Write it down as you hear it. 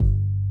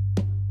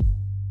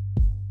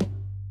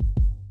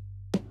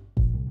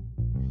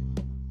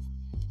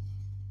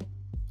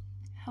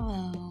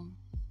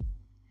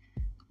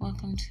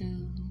welcome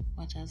to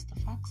What Does the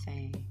Fox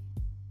Say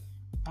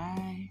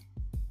by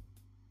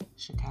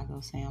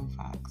Chicago Sam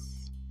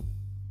Fox,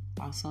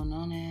 also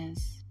known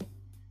as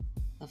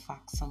the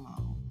Fox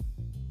Simone.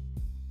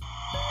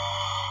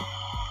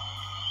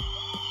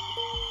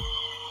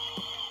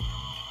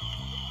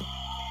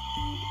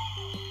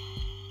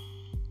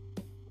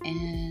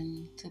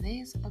 And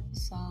today's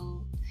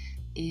episode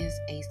is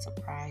a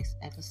surprise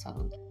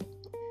episode.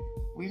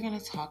 We're going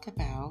to talk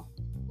about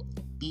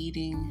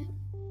eating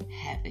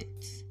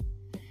habits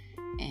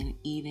and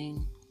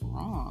eating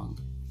wrong,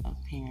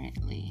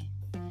 apparently.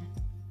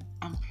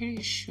 I'm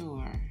pretty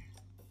sure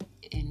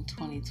in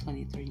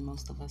 2023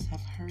 most of us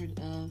have heard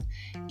of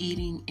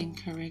eating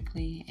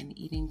incorrectly and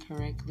eating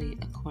correctly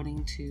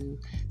according to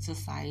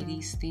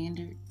society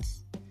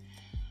standards.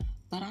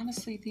 But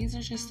honestly, these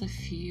are just a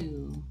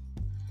few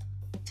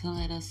to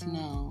let us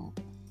know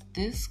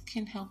this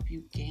can help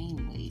you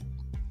gain weight.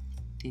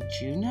 Did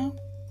you know?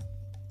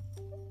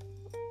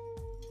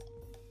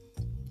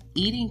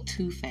 Eating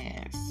too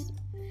fast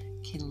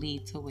can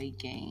lead to weight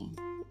gain.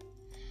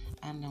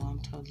 I know I'm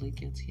totally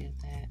guilty of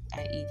that.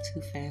 I eat too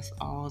fast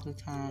all the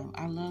time.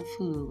 I love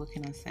food. What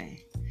can I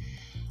say?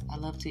 I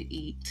love to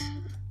eat.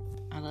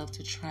 I love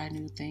to try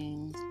new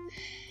things.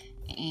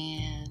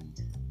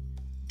 And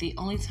the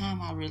only time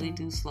I really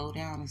do slow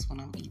down is when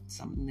I'm eating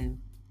something new.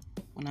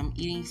 When I'm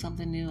eating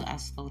something new, I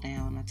slow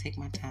down. I take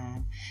my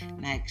time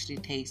and I actually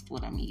taste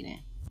what I'm eating.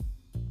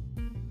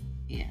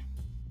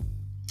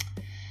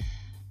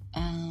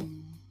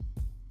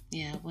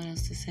 What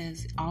else it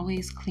says?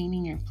 Always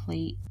cleaning your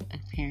plate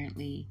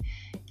apparently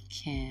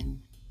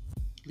can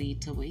lead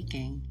to weight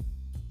gain.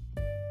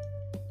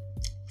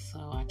 So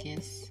I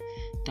guess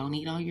don't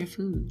eat all your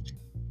food.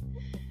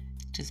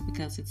 Just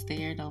because it's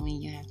there don't mean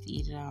you have to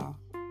eat it all.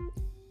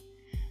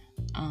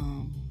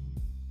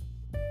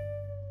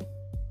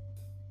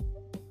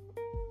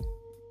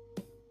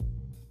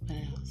 What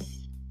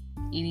else?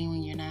 Eating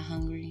when you're not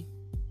hungry.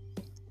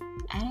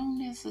 I don't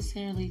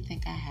necessarily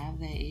think I have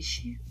that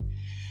issue.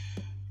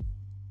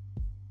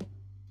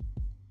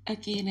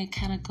 Again, it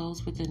kind of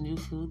goes with the new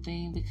food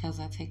thing because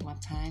I take my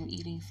time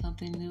eating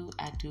something new.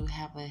 I do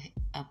have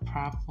a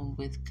problem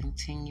with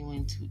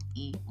continuing to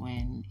eat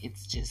when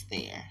it's just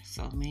there.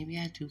 So maybe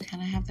I do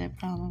kind of have that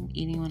problem,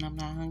 eating when I'm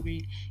not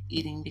hungry,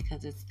 eating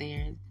because it's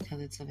there,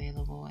 because it's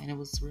available, and it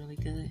was really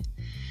good.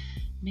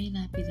 May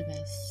not be the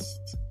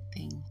best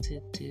thing to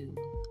do.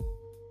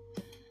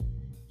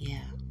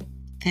 Yeah,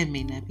 that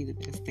may not be the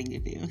best thing to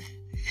do.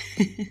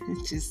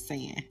 Just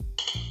saying.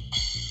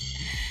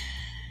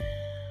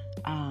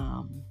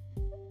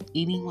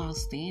 Eating while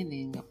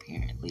standing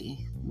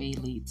apparently may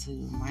lead to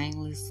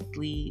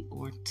mindlessly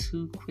or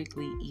too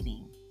quickly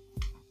eating.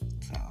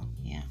 So,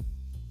 yeah.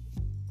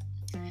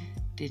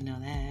 Didn't know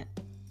that.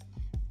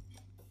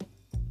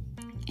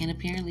 And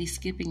apparently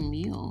skipping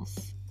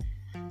meals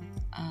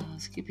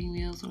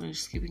or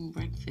skipping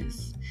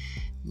breakfast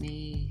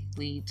may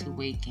lead to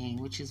weight gain,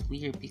 which is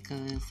weird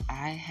because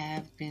I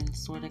have been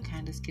sort of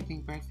kind of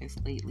skipping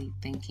breakfast lately,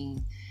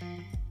 thinking,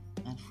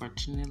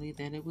 unfortunately,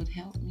 that it would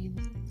help me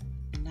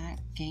not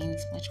gain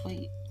as much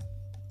weight.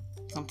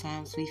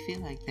 Sometimes we feel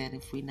like that.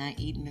 If we're not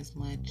eating as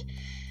much,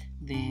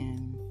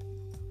 then,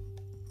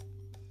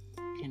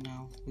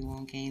 we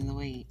won't gain the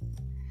weight.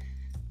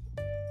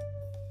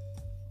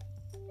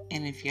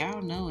 And if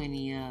y'all know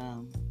any,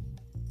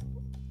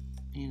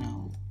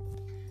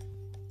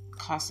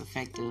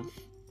 cost-effective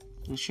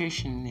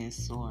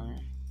nutritionists or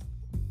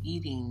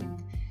eating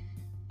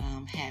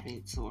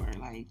habits or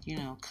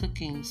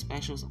cooking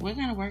specials, we're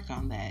going to work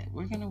on that.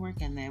 We're going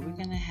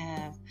to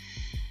have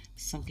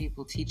some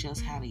people teach us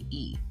how to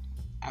eat.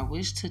 I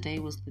wish today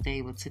was the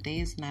day, but today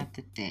is not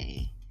the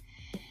day.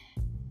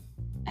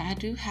 I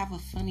do have a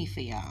funny for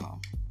y'all.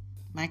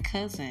 My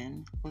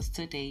cousin was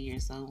today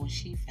years old when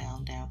she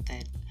found out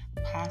that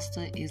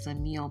pasta is a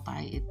meal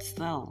by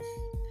itself.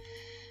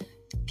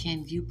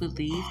 Can you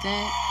believe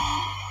that?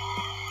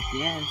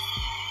 Yes.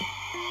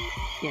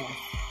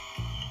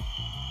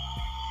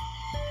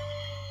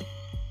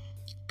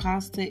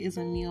 Pasta is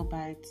a meal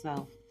by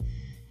itself.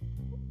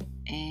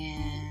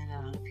 And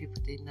a lot of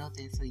people didn't know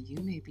that. So you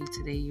may be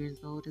today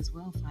years old as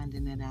well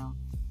finding it out.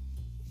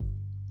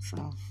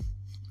 So,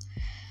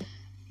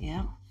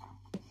 yeah.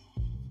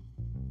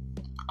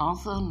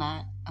 Also,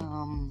 not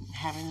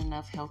having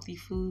enough healthy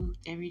food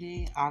every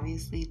day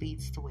obviously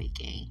leads to weight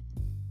gain.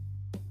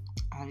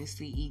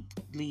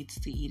 Leads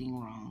to eating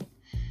wrong.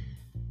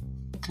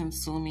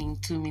 Consuming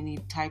too many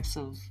types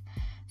of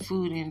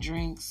food and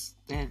drinks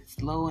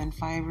that's low in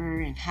fiber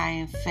and high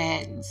in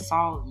fat and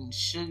salt and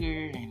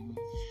sugar and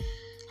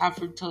high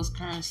fructose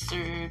corn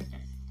syrup.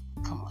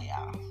 Come on,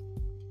 y'all.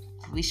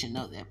 We should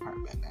know that part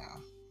by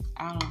now.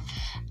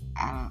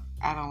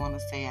 I don't want to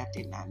say I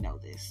did not know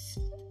this,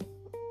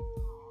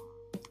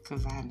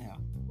 because I know.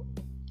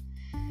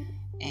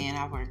 And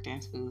I worked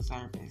in food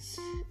service,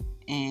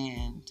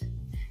 and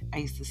I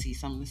used to see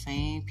some of the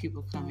same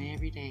people come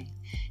every day,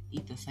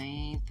 eat the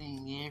same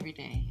thing every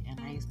day. And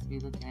I used to be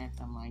looking at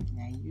them like,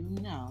 now you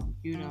know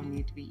you don't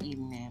need to be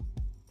eating that.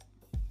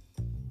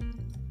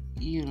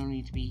 you don't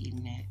need to be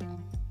eating that.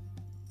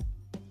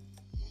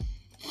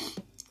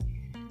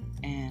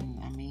 And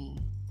I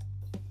mean,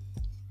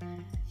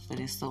 but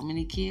there's so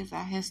many kids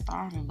out here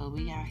starving, but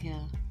we out here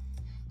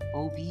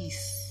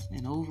obese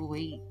and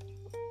overweight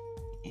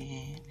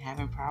and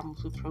having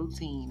problems with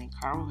protein and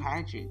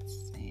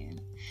carbohydrates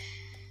and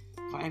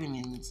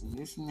vitamins and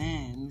this and that,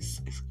 and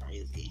it's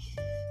crazy.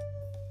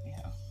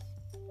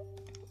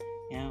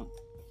 Yeah.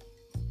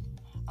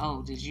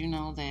 Oh, did you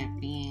know that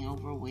being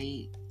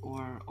overweight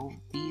or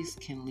obese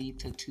can lead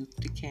to tooth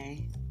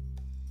decay,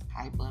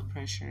 high blood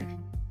pressure,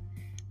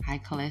 high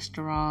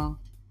cholesterol,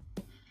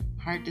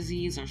 heart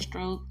disease or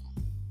stroke,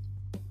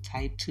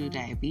 type 2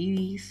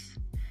 diabetes,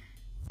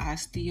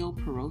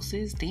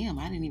 osteoporosis? Damn,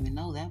 I didn't even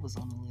know that was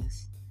on the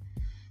list.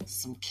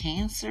 Some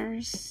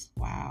cancers.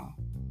 Wow.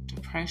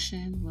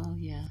 Depression. Well,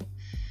 yeah.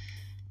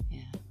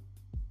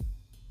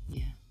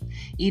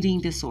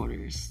 Eating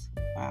disorders.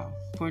 Wow.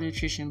 Poor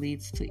nutrition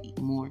leads to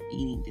more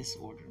eating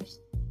disorders.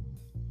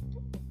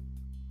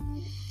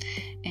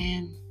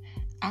 And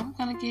I'm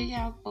going to give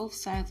y'all both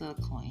sides of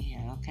the coin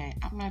here, okay?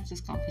 I'm not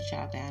just going to put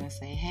y'all down and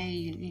say, hey,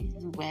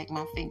 you wag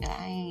my finger.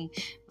 I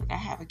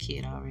have a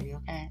kid already,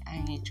 okay?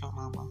 I ain't your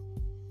mama.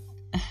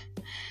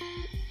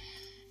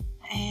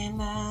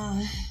 And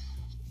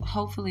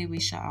hopefully we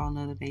shall all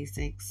know the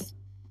basics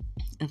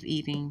of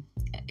eating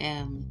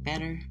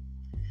better.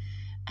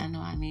 I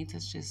know I need to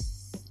just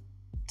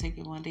take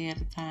it one day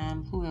at a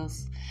time. Who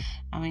else?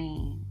 I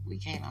mean, we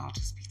can't all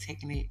just be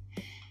taking it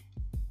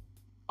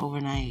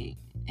overnight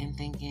and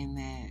thinking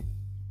that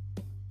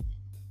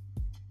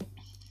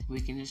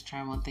we can just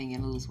try one thing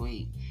and lose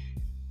weight.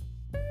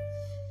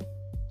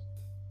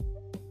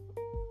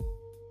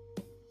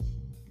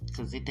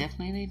 Because it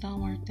definitely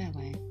don't work that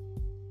way.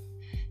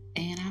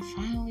 And I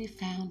finally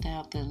found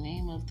out the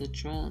name of the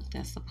drug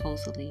that's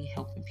supposedly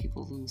helping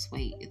people lose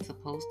weight. It's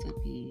supposed to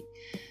be,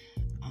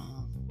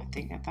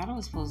 I thought it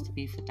was supposed to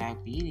be for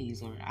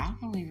diabetes, or I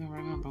don't even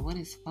remember what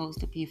it's supposed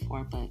to be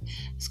for, but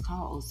it's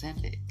called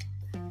Ozempic.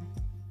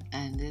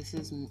 And this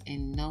is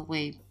in no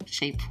way,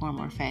 shape, form,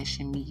 or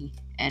fashion me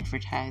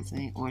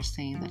advertising or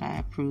saying that I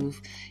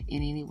approve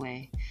in any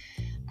way.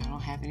 I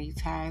don't have any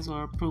ties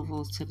or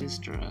approvals to this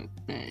drug,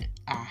 but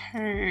I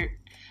heard,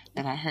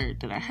 and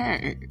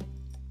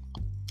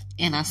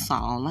I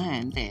saw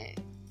online that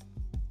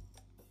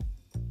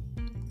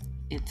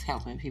it's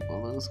helping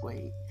people lose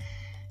weight.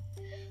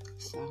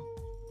 So,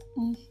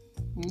 no,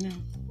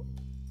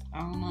 I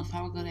don't know if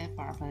I would go that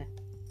far, but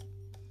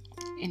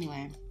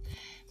anyway.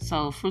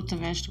 So, fruits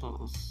and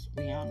vegetables.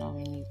 We all know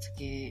we need to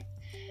get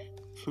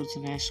fruits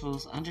and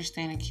vegetables.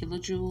 Understanding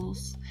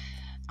kilojoules.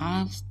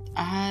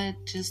 I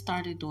just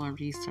started doing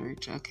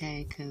research,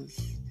 okay, because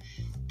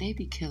they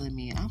be killing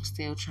me. I'm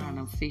still trying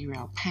to figure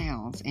out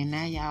pounds, and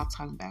now y'all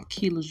talking about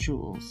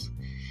kilojoules.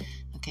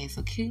 Okay,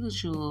 so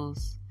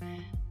kilojoules,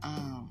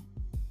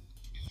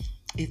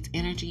 it's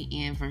energy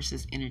in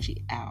versus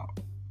energy out.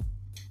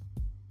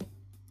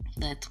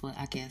 That's what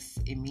I guess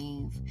it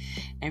means.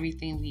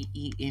 Everything we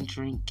eat and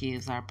drink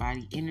gives our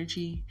body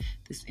energy.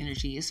 This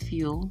energy is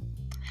fuel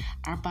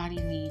our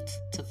body needs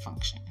to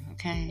function,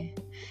 okay?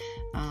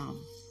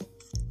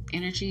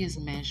 Energy is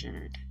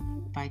measured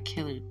by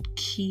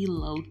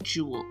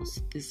kilojoules.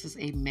 This is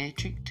a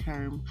metric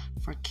term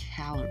for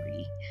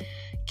calorie.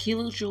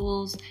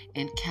 Kilojoules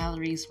and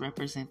calories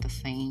represent the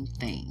same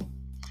thing.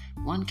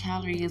 1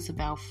 calorie is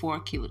about 4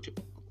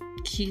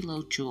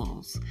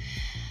 kilojoules.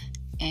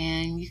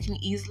 And you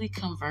can easily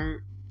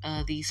convert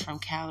these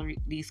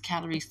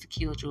calories to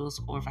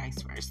kilojoules or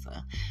vice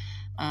versa.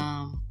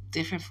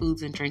 Different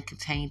foods and drink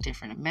contain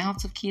different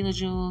amounts of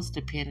kilojoules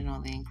depending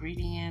on the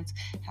ingredients,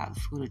 how the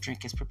food or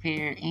drink is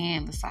prepared,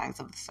 and the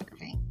size of the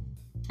serving.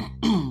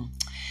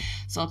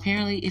 So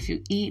apparently, if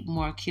you eat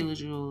more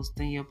kilojoules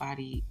than your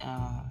body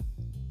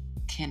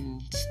can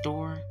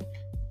store,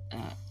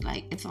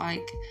 it's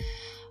like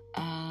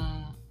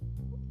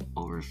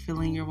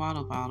overfilling your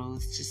water bottle.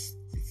 It's just,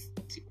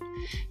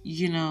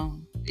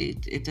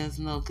 it does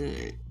no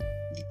good.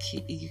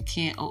 You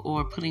can't,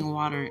 or putting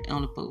water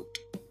on a boat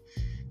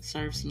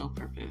serves no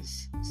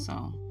purpose.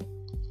 So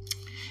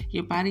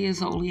your body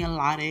is only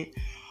allotted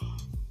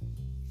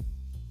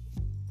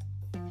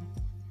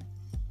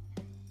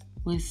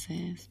what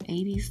says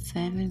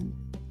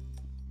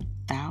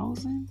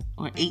 87,000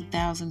 or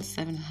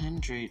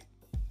 8,700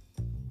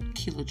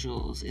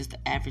 kilojoules is the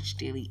average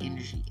daily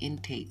energy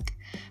intake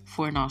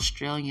for an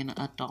Australian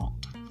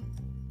adult.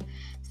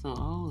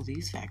 So,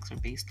 these facts are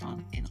based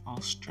on an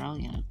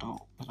Australian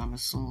adult, but I'm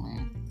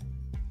assuming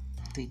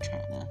they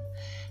trying to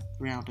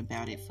round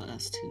about it for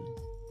us too.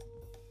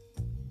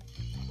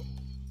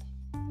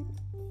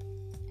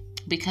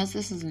 Because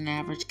this is an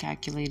average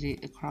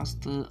calculated across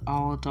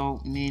all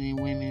adult men and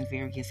women,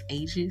 various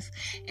ages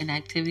and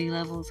activity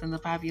levels in the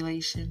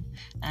population,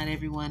 not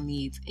everyone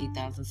needs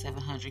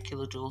 8,700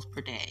 kilojoules per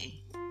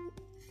day.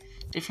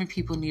 Different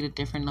people need a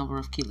different number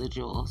of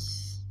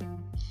kilojoules.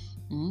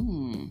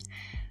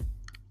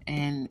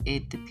 And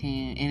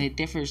it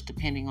differs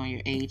depending on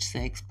your age,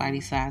 sex,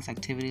 body size,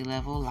 activity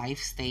level, life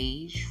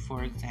stage.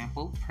 For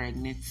example,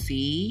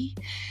 pregnancy.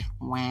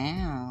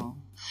 Wow.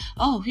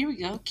 Oh, here we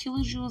go.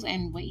 Kilojoules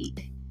and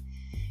weight.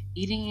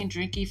 Eating and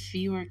drinking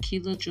fewer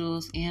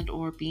kilojoules and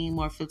or being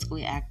more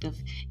physically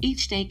active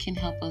each day can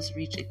help us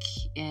reach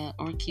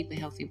or keep a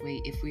healthy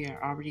weight. If we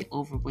are already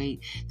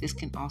overweight, this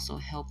can also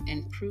help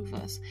improve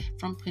us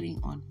from putting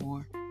on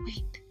more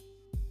weight.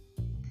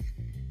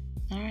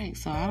 All right,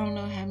 so I don't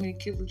know how many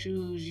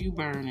kilojoules you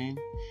burning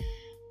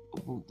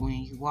when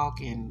you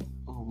walking,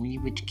 or when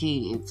you with your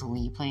kids, or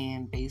when you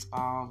playing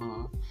baseball,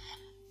 or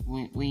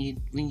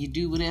when you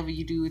do whatever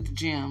you do at the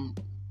gym,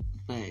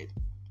 but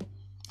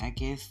I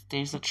guess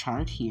there's a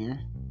chart here.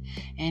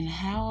 And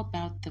how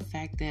about the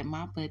fact that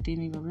my butt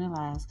didn't even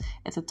realize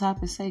at the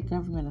top it said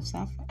Government of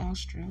South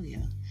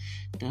Australia.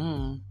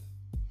 Duh.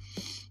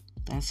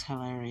 That's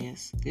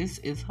hilarious. This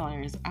is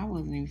hilarious. I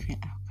wasn't even...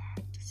 Oh,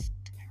 God. This is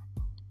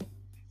terrible.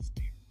 That's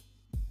terrible.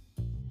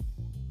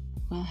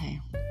 Well,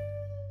 hey.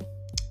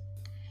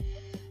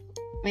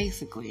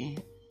 Basically,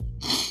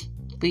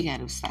 we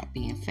gotta stop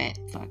being fat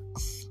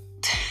fucks.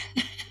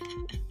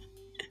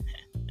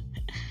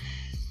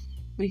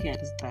 We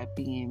gotta stop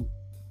being,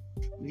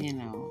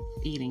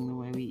 eating the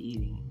way we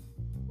eating.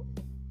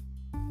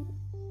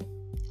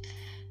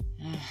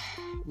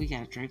 We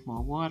gotta drink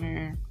more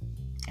water.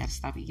 Gotta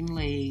stop eating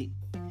late.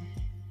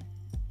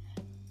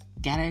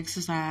 Gotta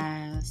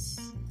exercise.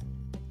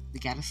 We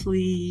gotta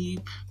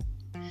sleep.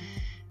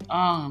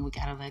 Oh, and we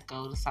gotta let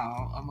go of the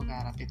salt. Oh my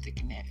God, I've been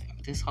thinking that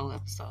this whole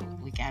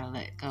episode. We gotta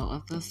let go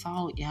of the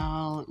salt,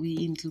 y'all. We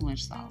eating too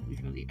much salt. We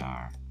really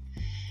are.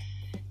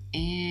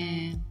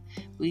 And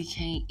we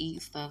can't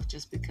eat stuff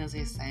just because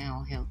it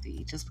sounds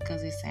healthy. Just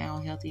because it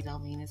sounds healthy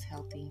don't mean it's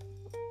healthy.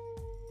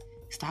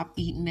 Stop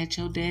eating at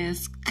your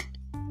desk,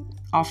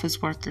 office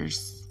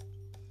workers.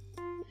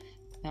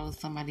 That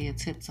was a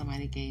tip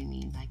somebody gave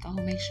me. Like, oh,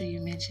 make sure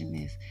you mention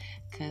this.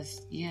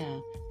 Because,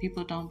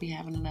 people don't be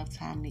having enough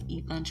time to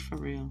eat lunch for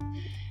real.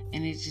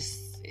 And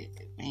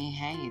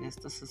hey, that's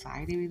the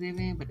society we live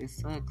in, but it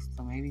sucks.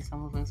 So maybe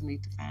some of us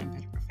need to find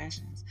better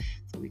professions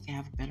so we can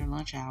have a better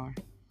lunch hour.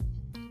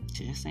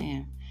 Just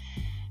saying.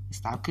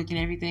 Stop cooking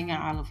everything in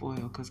olive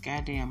oil, because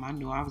goddamn, I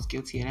knew I was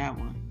guilty of that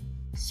one.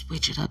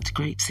 Switch it up to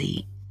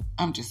grapeseed.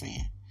 I'm just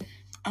saying.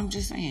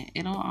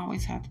 It don't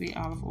always have to be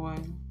olive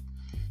oil.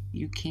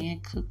 You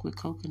can cook with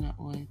coconut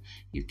oil.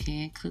 You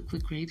can cook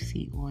with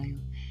grapeseed oil.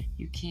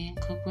 You can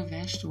cook with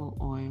vegetable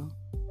oil.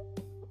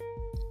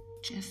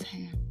 Just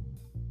saying.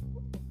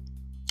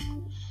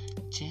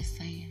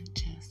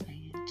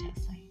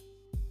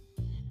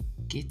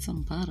 Get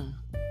some butter.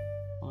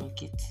 Or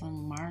get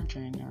some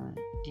margarine, or,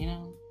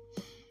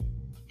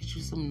 get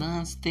you some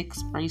non-stick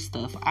spray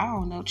stuff. I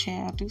don't know,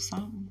 child, do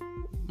something.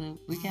 But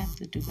we got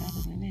to do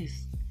better than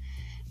this.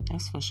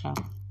 That's for sure.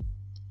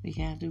 We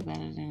got to do better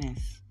than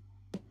this.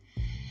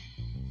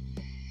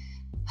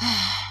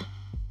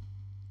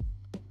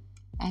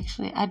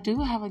 Actually, I do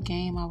have a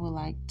game I would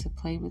like to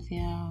play with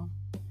y'all.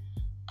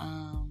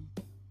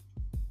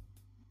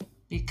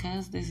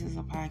 Because this is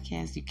a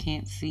podcast, you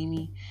can't see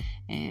me.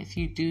 And if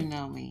you do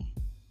know me,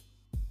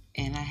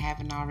 and I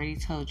haven't already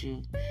told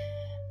you,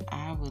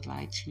 I would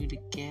like you to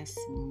guess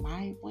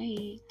my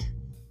weight.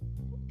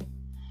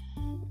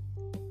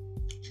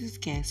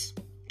 Just guess.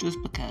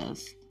 Just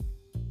because.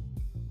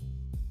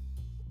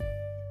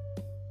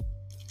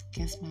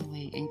 Guess my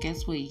weight. And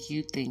guess what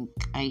you think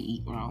I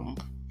eat wrong.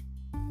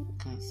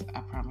 Because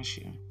I promise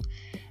you,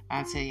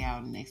 I'll tell y'all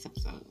in the next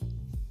episode.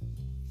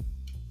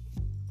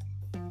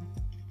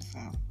 So,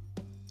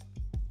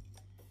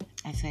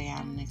 I tell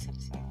y'all in the next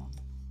episode.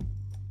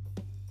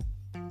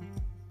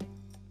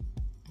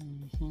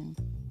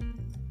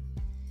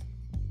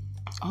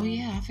 Oh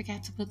yeah, I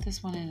forgot to put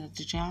this one in.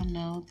 Did y'all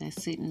know that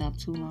sitting up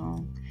too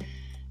long,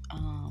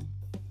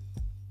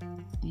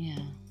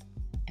 and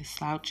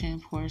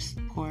slouching poor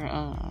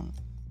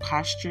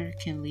posture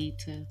can lead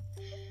to,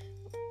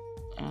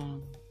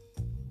 can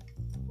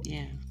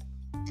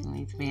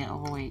lead to being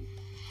overweight.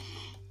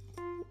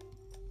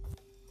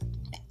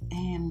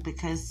 And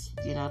because,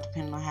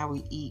 depending on how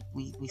we eat,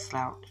 we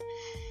slouch,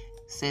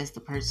 says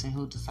the person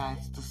who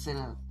decides to sit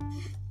up.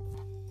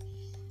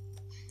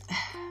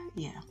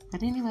 Yeah,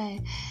 but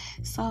anyway,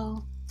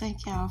 so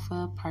thank y'all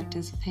for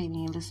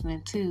participating and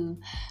listening to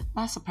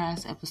my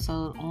surprise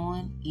episode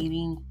on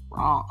eating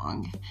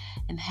wrong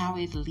and how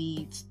it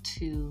leads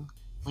to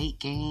weight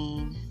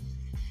gain.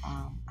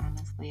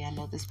 Honestly, I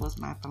know this was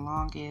not the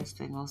longest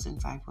and most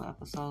insightful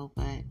episode,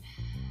 but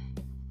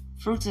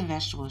fruits and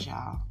vegetables,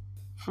 y'all.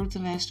 Fruits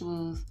and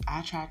vegetables.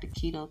 I tried the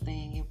keto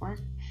thing. It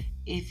worked.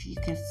 If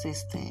you're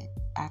consistent,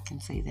 I can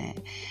say that.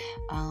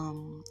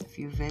 If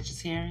you're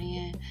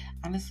vegetarian,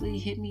 honestly,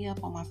 hit me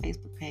up on my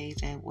Facebook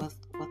page at What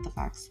the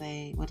Fox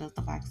Say. What does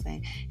the Fox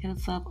say? Hit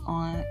us up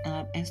on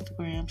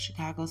Instagram,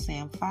 Chicago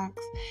Sam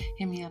Fox.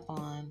 Hit me up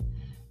on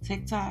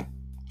TikTok,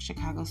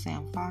 Chicago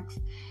Sam Fox.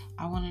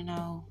 I want to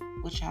know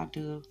what y'all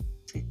do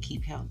to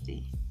keep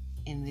healthy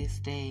in this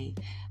day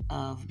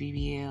of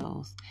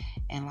BBLs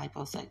and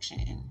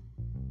liposuction.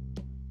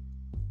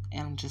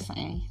 And I'm just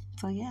saying.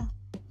 So, yeah.